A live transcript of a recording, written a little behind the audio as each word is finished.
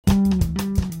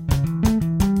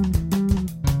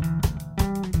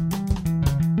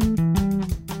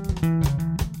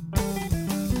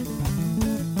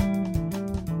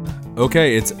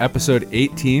Okay, it's episode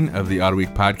 18 of the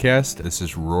Autoweek Podcast. This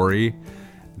is Rory,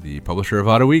 the publisher of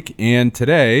Autoweek, and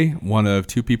today, one of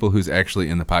two people who's actually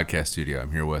in the podcast studio.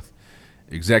 I'm here with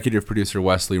executive producer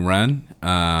Wesley Wren,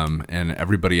 and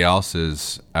everybody else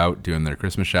is out doing their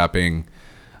Christmas shopping,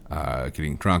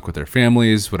 getting drunk with their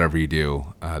families, whatever you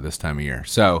do this time of year.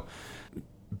 So,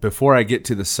 before I get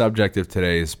to the subject of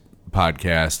today's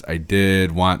podcast, I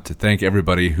did want to thank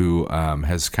everybody who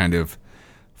has kind of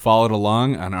followed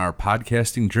along on our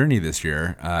podcasting journey this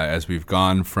year as we've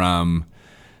gone from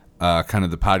kind of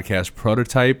the podcast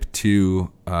prototype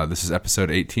to this is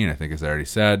episode 18, I think, as I already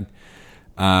said.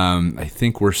 I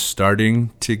think we're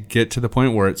starting to get to the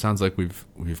point where it sounds like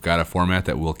we've got a format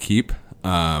that we'll keep.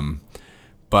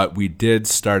 But we did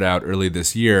start out early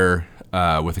this year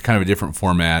with a kind of a different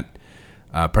format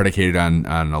predicated on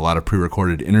a lot of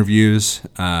pre-recorded interviews,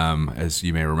 as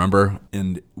you may remember.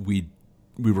 And we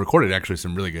recorded actually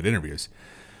some really good interviews.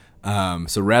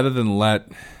 So rather than let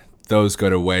those go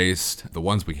to waste, the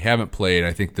ones we haven't played,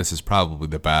 I think this is probably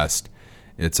the best.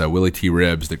 It's Willy T,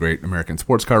 the great American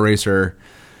sports car racer.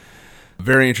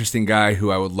 Very interesting guy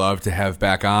who I would love to have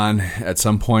back on at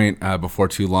some point before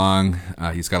too long.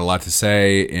 He's got a lot to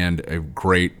say and a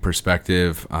great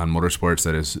perspective on motorsports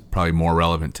that is probably more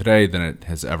relevant today than it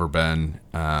has ever been.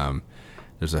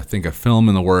 There's, I think, a film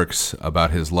in the works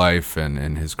about his life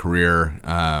and his career.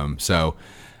 So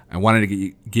I wanted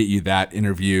to get you that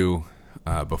interview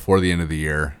before the end of the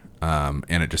year. And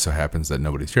it just so happens that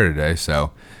nobody's here today.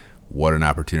 So what an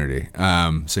opportunity.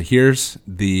 So here's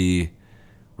the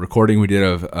recording we did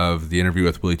of the interview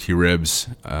with Willy T.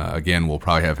 Again, we'll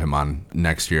probably have him on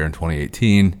next year in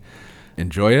 2018.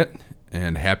 Enjoy it,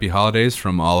 and happy holidays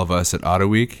from all of us at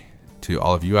Autoweek to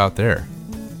all of you out there.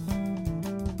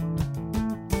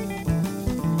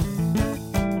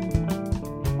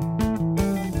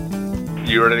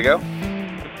 You ready to go?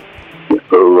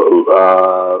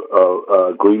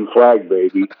 Green flag,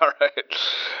 baby. All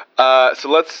right. So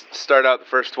let's start out the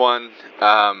first one.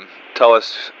 Tell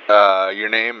us your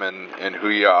name and who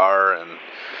you are, and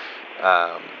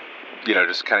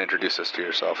just kind of introduce us to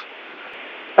yourself.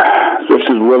 This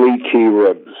is Willy T.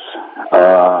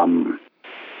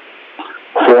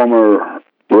 Former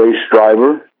race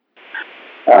driver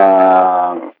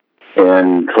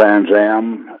in Trans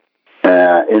Am,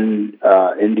 in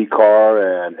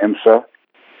IndyCar and IMSA.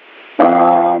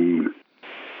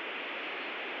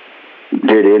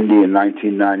 Did Indy in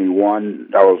 1991.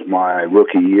 That was my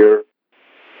rookie year.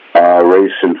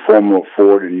 Raced in Formula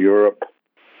Ford in Europe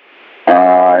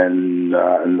in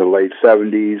the late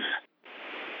 70s.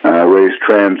 Raced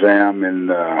Trans Am in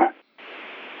the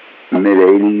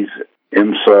mid-80s,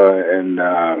 IMSA in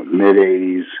the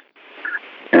mid-80s,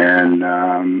 and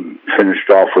finished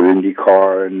off with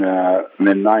IndyCar in the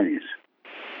mid-90s.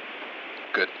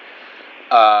 Good.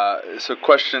 So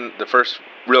the first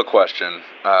real question,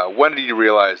 when did you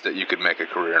realize that you could make a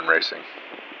career in racing?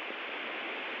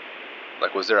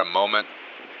 Like, was there a moment?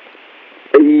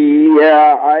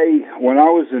 Yeah, when I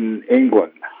was in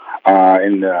England,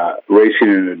 racing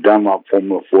in the Dunlop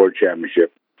Formula Ford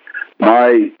Championship,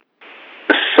 the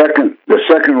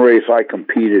second race I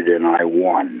competed in, I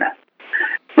won.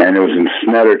 And it was in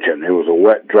Snetterton. It was a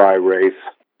wet, dry race.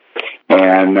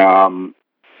 And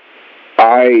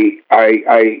I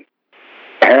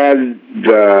had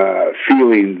the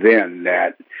feeling then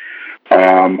that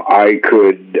I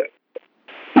could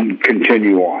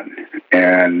continue on,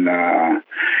 and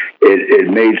it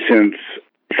made sense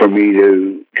for me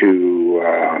to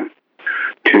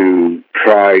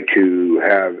try to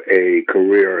have a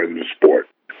career in the sport.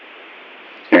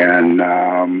 And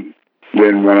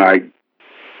then when I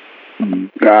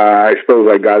suppose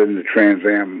I got into Trans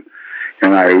Am,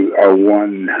 and I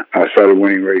started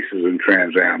winning races in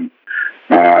Trans Am.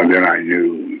 Then I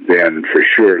knew then for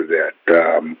sure that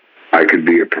I could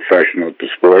be a professional at the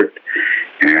sport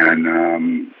and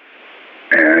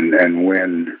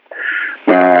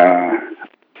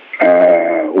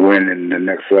win in the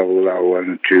next level that I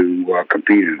wanted to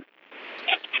compete in.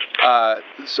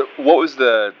 So what was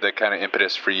the kind of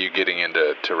impetus for you getting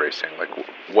into racing? Like,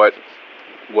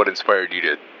 what inspired you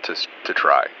to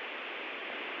try?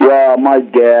 Well, my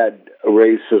dad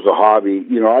raced as a hobby.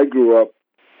 I grew up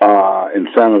in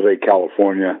San Jose,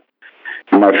 California.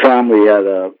 My family had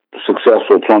a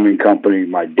successful plumbing company.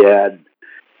 My dad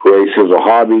raced as a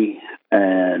hobby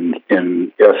and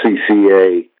in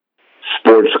SCCA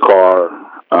sports car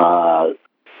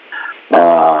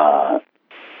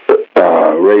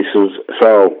races.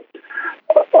 So,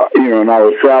 and I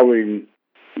was traveling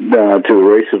to the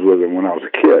races with him when I was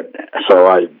a kid. So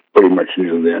I pretty much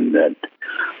knew then that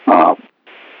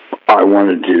I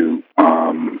wanted to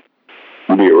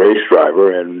be a race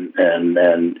driver, and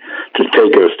to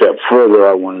take it a step further,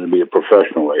 I wanted to be a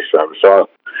professional race driver. So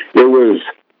it was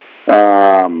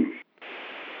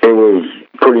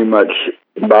pretty much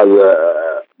by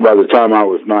the time I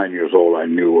was 9 years old, I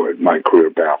knew what my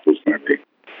career path was going to be.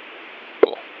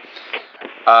 Cool.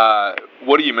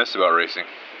 What do you miss about racing?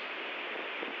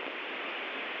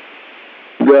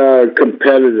 The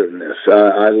competitiveness.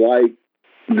 I like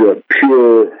the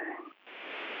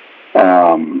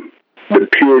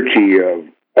purity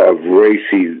of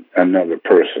racing another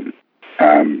person.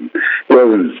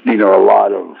 Wasn't, a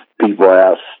lot of people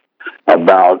ask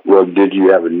about, well, did you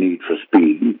have a need for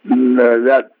speed?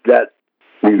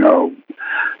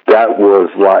 That was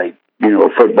like, a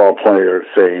football player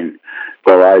saying,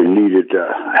 well, I needed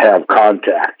to have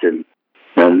contact and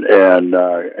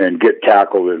get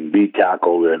tackled and be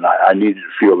tackled, and I needed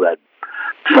to feel that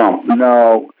thump.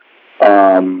 No,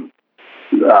 I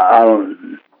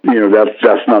don't.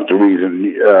 That's not the reason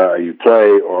you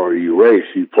play or you race.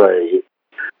 You play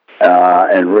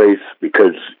and race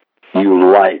because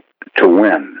you like to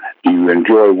win. You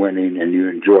enjoy winning, and you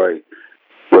enjoy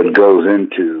what goes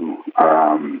into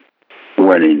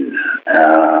winning,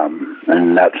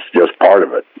 and that's just part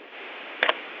of it.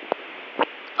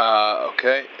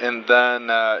 Okay, and then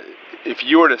if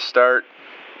you were to start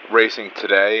racing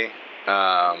today,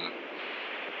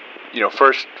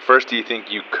 first, do you think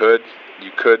you could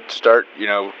start,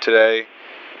 today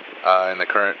in the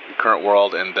current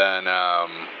world, and then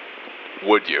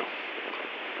would you?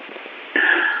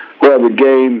 Well, the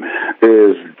game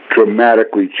is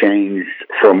dramatically changed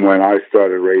from when I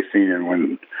started racing,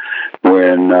 and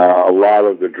when a lot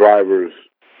of the drivers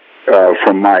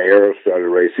from my era started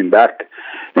racing. Back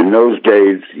in those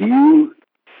days, you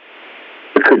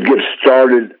could get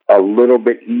started a little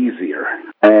bit easier,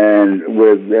 and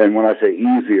when I say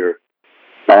easier,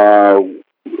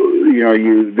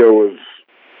 you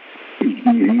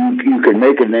could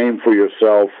make a name for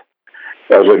yourself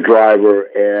as a driver,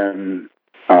 and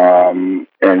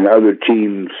other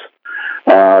teams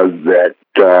that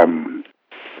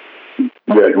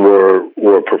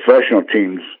were professional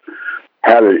teams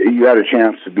you had a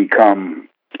chance to become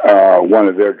one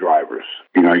of their drivers.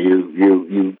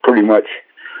 You pretty much,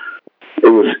 it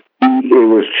was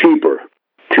cheaper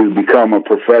to become a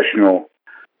professional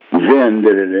then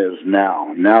than it is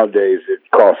now. Nowadays, it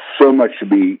costs so much to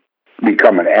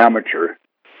become an amateur,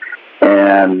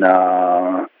 and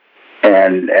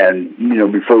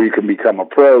before you can become a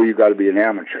pro, you got to be an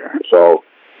amateur. So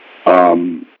I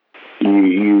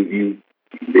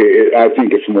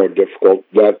think it's more difficult.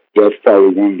 That's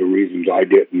probably one of the reasons I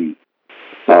didn't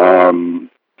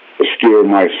steer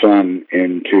my son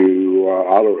into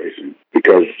auto racing,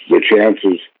 because the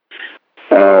chances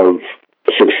of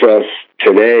success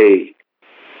today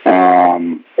are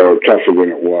tougher than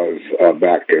it was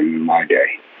back in my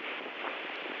day.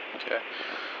 Okay.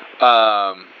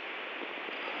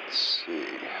 Let's see.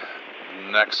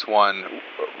 Next one.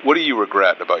 What do you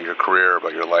regret about your career,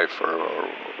 about your life, or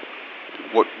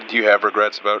what do you have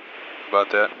regrets about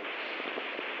that?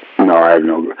 No, I have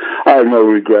no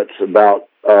regrets about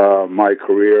my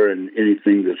career and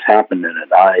anything that's happened in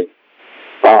it.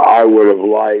 I would have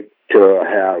liked to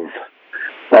have.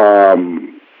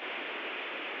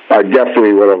 I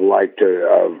definitely would have liked to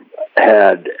have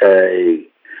had a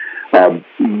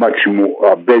much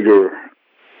more bigger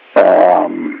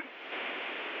and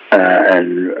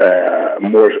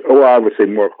more. Well, I would say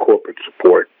more corporate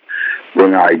support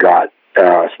than I got,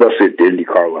 especially at the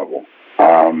IndyCar level.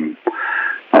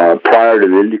 Prior to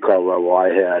the IndyCar level, I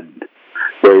had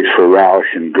raced for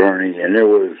Roush and Gurney, and there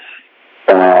was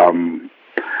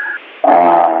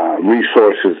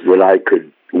resources that I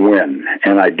could win,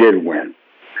 and I did win.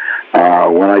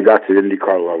 When I got to the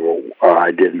IndyCar level,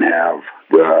 I didn't have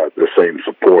the same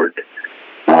support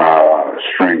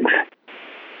strength,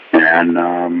 and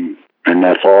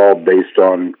that's all based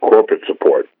on corporate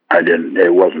support.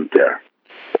 It wasn't there.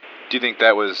 Do you think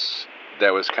that was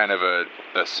kind of a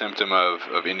symptom of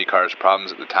IndyCar's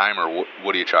problems at the time, or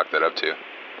what do you chalk that up to?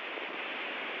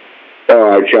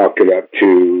 I chalk it up to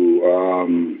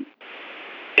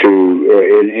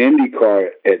in IndyCar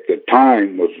at the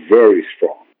time was very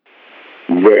strong.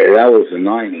 That was the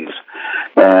 90s,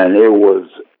 and it was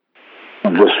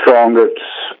the strongest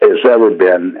it's ever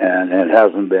been, and it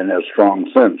hasn't been as strong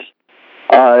since.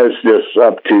 It's just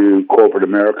up to corporate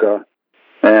America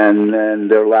and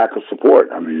their lack of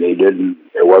support. I mean,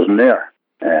 it wasn't there,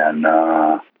 and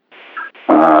that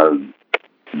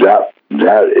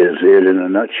is it in a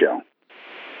nutshell.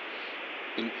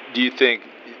 Do you think,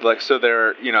 so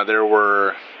there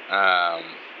were,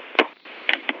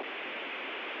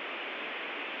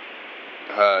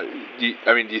 Do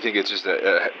you think it's just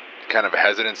a kind of a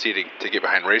hesitancy to get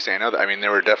behind racing? I know that,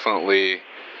 there were definitely,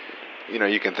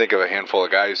 you can think of a handful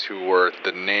of guys who were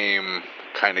the name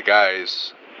kind of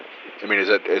guys.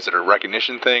 Is it a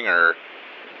recognition thing, or?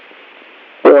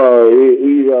 Well,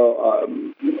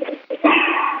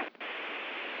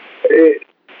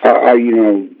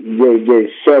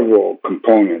 there's several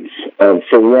components.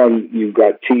 For one, you've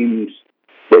got teams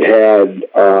that had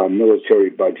military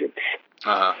budgets.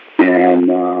 Uh-huh.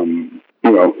 And,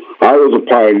 I was a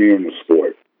pioneer in the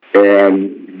sport,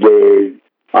 and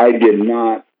I did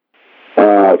not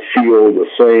feel the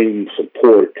same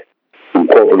support from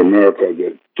corporate America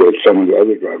that some of the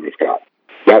other drivers got.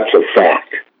 That's a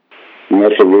fact. And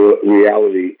that's a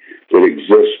reality that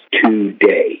exists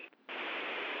today.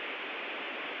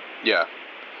 Yeah.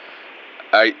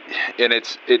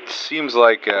 It seems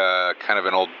like kind of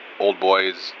an old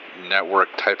boys network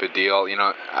type of deal.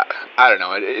 I don't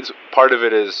know. It's part of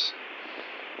it is,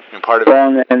 and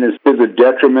it's to the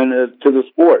detriment to the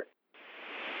sport.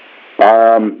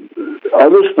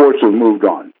 Other sports have moved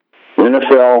on.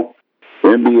 NFL,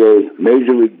 NBA,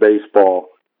 Major League Baseball,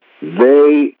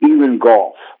 even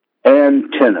golf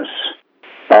and tennis.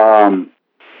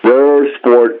 They're a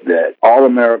sport that all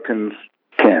Americans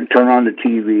can turn on the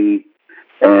TV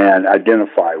and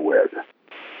identify with.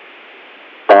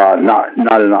 Not in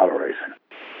auto racing.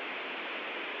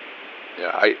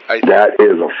 Yeah, that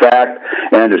is a fact,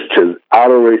 and it's to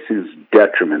auto racing's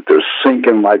detriment. They're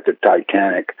sinking like the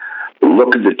Titanic.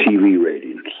 Look at the TV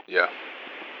ratings. Yeah.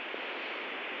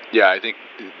 Yeah, I think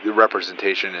the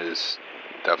representation is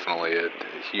definitely a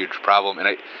huge problem, and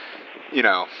I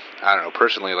don't know,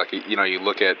 personally, you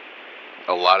look at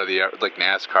a lot of like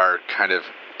NASCAR kind of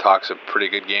talks a pretty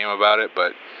good game about it,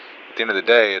 but at the end of the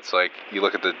day, it's like you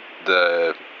look at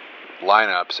the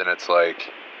lineups, and it's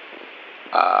like,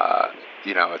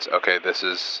 it's okay. This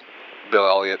is Bill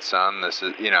Elliott's son. This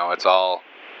is, it's all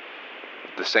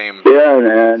the same. Yeah,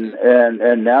 and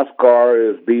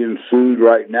NASCAR is being sued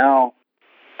right now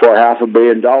for $500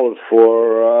 million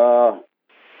for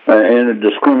in a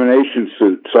discrimination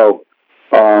suit. So,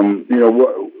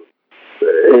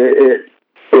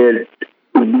 it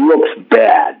looks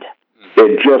bad.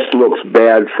 It just looks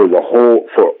bad for the whole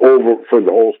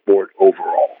sport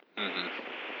overall. Mm-hmm.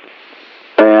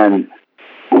 And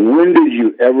when did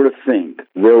you ever think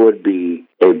there would be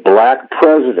a black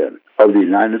president of the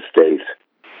United States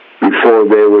before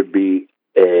there would be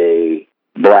a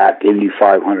black Indy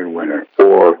 500 winner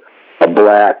or a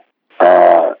black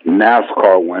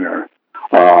NASCAR winner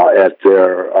at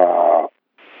their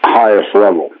highest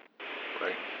level?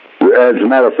 Right. As a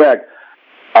matter of fact,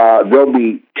 there'll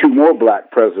be 2 more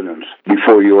black presidents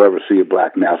before you'll ever see a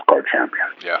black NASCAR champion.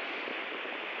 Yeah.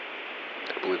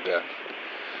 I believe that.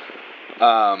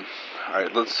 All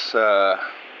right, let's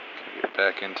get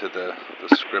back into the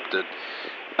scripted.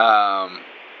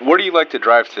 Where do you like to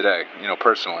drive today,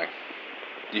 personally?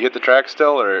 Do you hit the track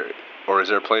still, or is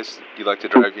there a place you like to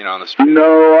drive, on the street?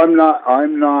 No, I'm not. I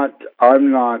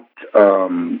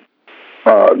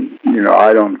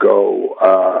don't go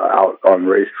out on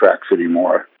racetracks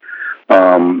anymore.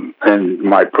 And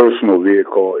my personal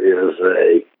vehicle is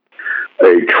a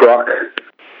truck,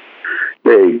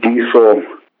 a diesel,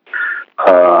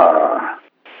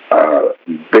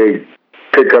 big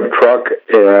pickup truck,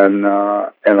 and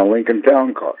a Lincoln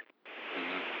Town Car.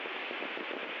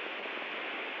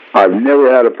 I've never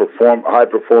had a high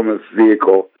performance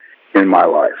vehicle in my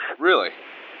life. Really?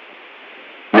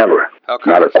 Never. How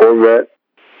come? Not a Corvette,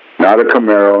 not a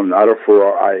Camaro, not a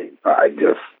Ferrari.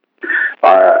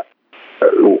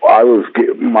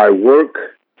 My work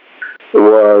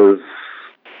was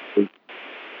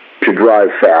to drive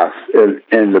fast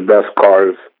in the best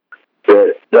cars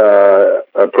that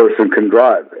a person can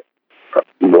drive.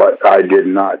 What I did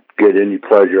not get any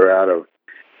pleasure out of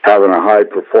having a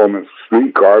high-performance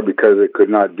street car because it could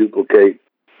not duplicate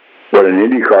what an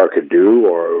IndyCar could do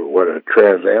or what a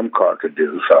Trans Am car could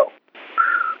do. So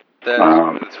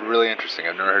that's really interesting.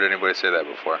 I've never heard anybody say that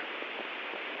before.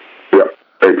 Yeah,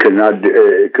 it could not.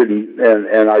 It couldn't,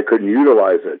 and I couldn't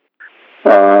utilize it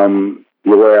the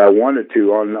way I wanted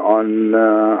to on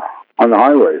the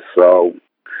highways. So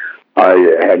I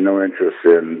had no interest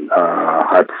in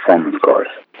high-performance cars.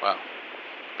 Wow,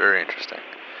 very interesting.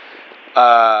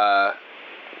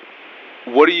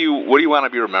 What do you want to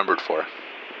be remembered for?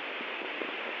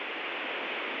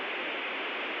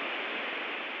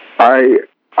 I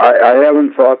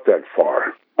haven't thought that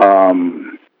far.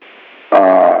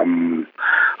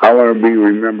 I want to be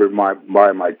remembered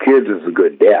by my kids as a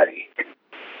good daddy,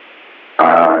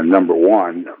 number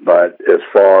one. But as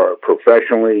far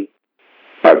professionally,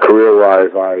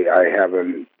 Career-wise, I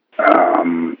haven't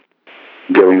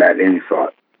given that any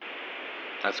thought.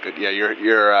 That's good. Yeah,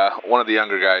 you're one of the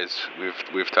younger guys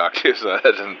we've talked to, so that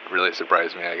doesn't really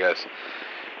surprise me, I guess.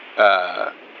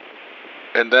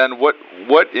 And then what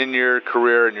in your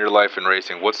career, in your life in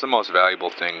racing, what's the most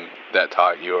valuable thing that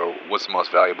taught you, or what's the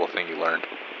most valuable thing you learned?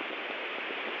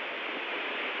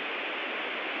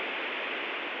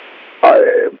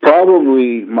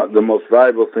 Probably the most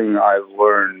valuable thing I've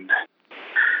learned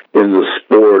in the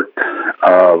sport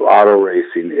of auto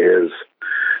racing is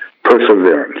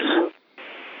perseverance.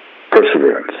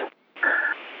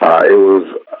 It was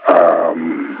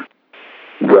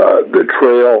the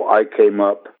trail I came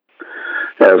up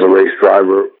as a race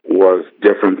driver was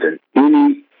different than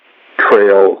any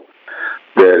trail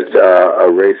that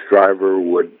a race driver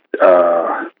would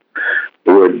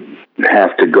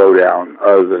have to go down,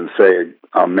 other than, say,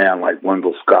 a man like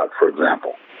Wendell Scott, for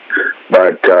example.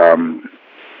 But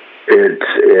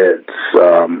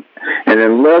and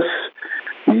unless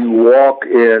you walk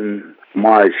in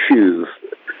my shoes,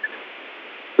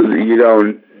 you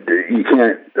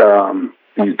can't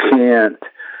understand.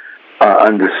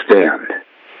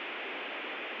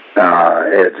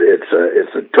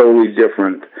 It's a totally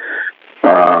different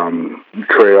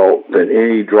trail than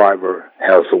any driver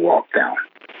has to walk down.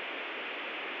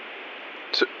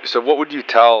 So what would you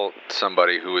tell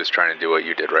somebody who is trying to do what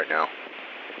you did right now?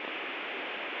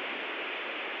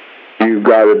 You've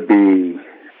got to be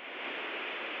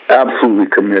absolutely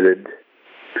committed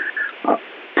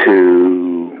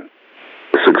to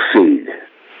succeed.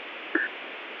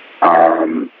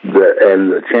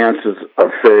 And the chances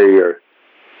of failure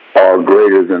are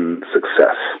greater than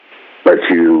success. But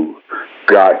you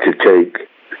got to take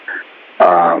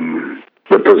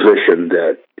the position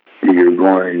that you're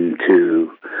going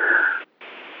to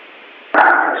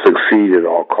succeed at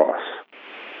all costs.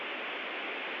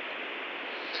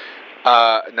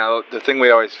 Now, the thing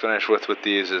we always finish with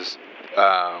these is,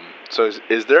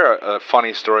 is there a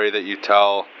funny story that you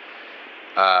tell,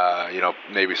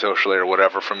 maybe socially or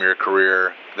whatever from your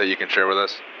career that you can share with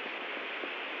us?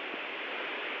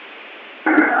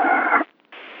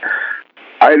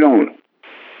 I don't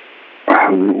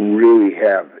really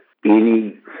have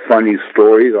any funny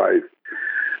stories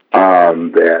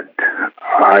that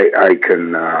I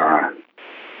can.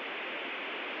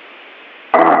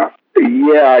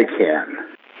 Yeah, I can.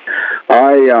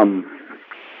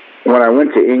 When I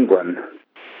went to England,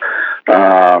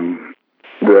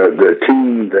 the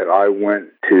team that I went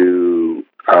to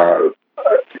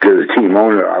the team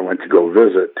owner I went to go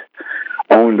visit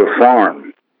owned a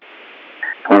farm.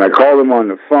 When I called him on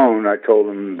the phone, I told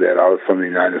him that I was from the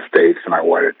United States and I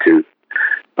wanted to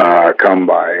come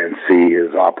by and see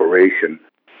his operation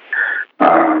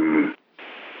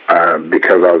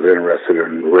because I was interested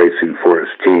in racing for his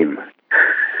team.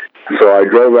 So I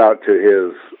drove out to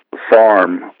his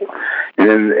farm,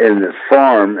 and in this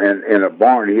farm and in a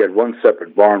barn, he had one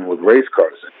separate barn with race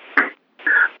cars in it.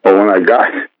 But when I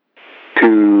got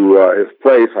to his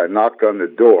place, I knocked on the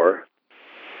door,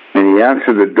 and he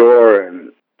answered the door,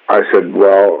 and I said,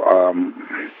 well,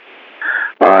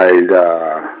 I'd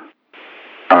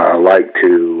like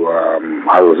to,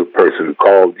 I was a person who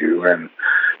called you, and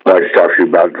I'd like to talk to you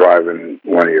about driving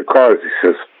one of your cars. He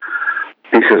says,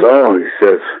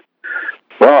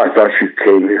 well, I thought you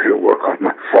came here to work on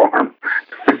my farm.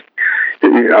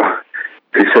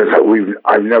 He says,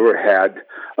 I've never had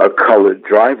a colored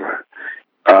driver.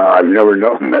 I've never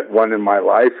met one in my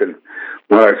life. And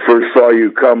when I first saw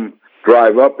you come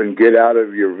drive up and get out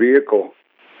of your vehicle,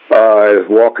 as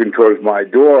walking towards my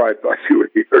door, I thought you were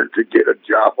here to get a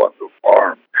job on the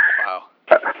farm. Wow.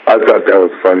 I thought that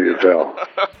was funny as hell.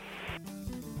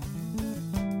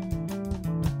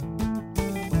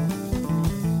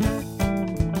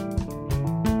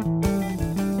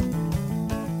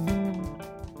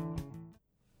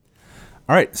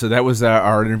 All right, so that was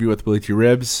our interview with Willy T.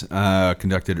 Ribbs,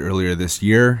 conducted earlier this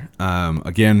year.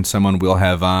 Again, someone we'll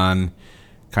have on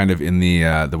kind of in the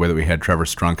way that we had Trevor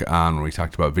Strunk on when we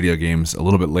talked about video games a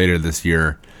little bit later this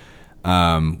year.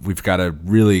 We've got a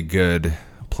really good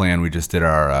plan. We just did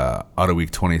our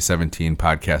Autoweek 2017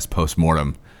 podcast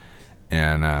post-mortem,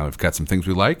 and we've got some things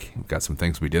we like. We've got some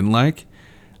things we didn't like.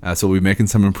 So we'll be making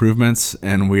some improvements,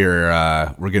 and we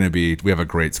have a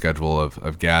great schedule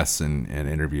of guests and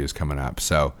interviews coming up.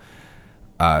 So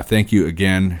thank you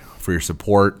again for your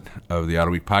support of the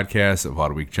Autoweek podcast, of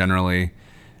Autoweek generally,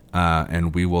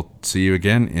 and we will see you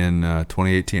again in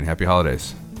 2018. Happy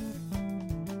holidays.